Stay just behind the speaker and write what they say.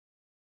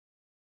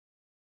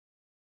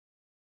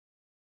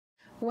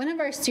One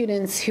of our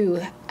students who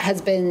has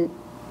been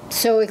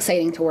so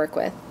exciting to work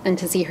with and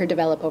to see her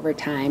develop over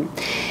time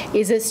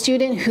is a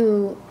student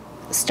who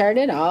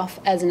started off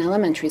as an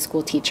elementary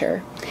school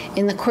teacher.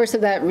 In the course of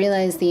that,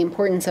 realized the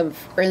importance of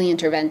early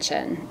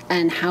intervention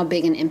and how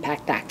big an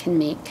impact that can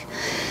make.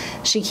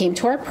 She came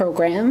to our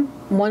program.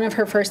 One of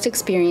her first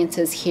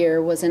experiences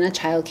here was in a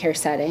child care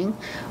setting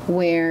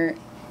where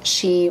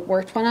she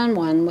worked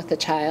one-on-one with a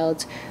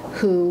child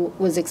who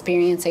was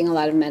experiencing a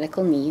lot of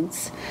medical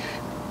needs.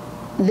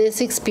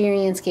 This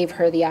experience gave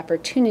her the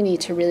opportunity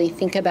to really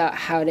think about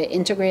how to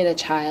integrate a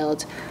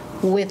child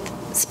with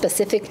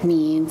specific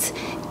needs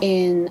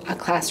in a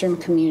classroom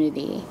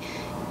community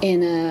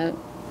in a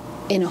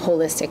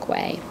holistic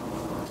way.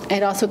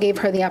 It also gave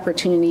her the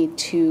opportunity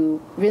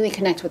to really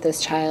connect with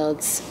this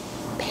child's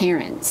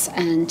parents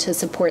and to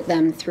support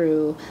them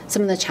through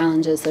some of the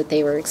challenges that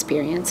they were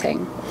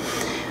experiencing.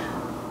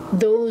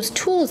 Those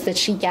tools that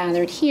she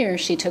gathered here,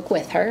 she took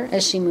with her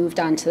as she moved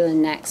on to the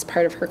next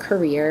part of her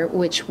career,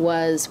 which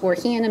was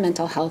working in a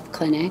mental health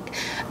clinic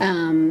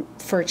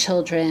for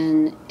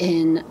children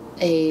in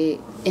a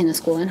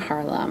school in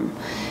Harlem.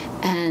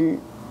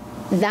 And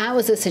that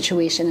was a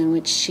situation in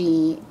which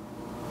she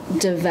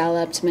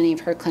developed many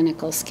of her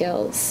clinical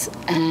skills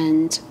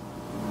and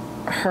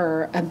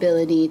her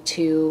ability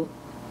to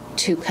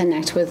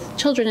connect with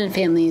children and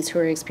families who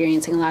are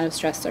experiencing a lot of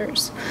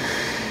stressors.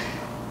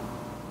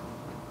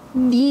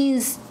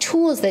 These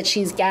tools that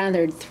she's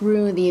gathered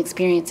through the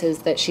experiences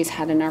that she's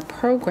had in our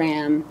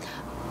program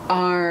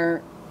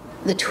are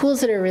the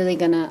tools that are really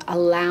going to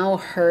allow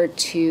her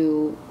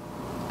to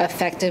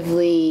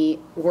effectively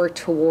work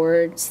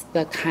towards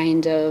the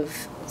kind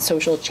of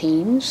social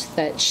change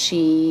that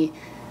she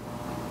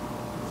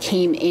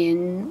came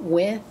in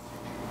with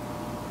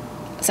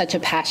such a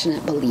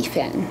passionate belief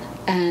in.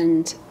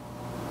 And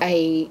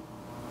I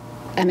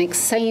am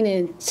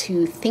excited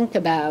to think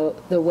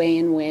about the way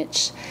in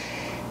which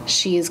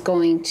she is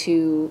going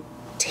to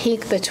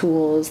take the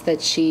tools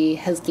that she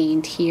has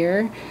gained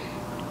here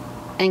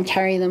and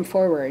carry them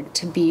forward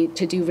to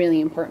do really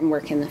important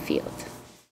work in the field.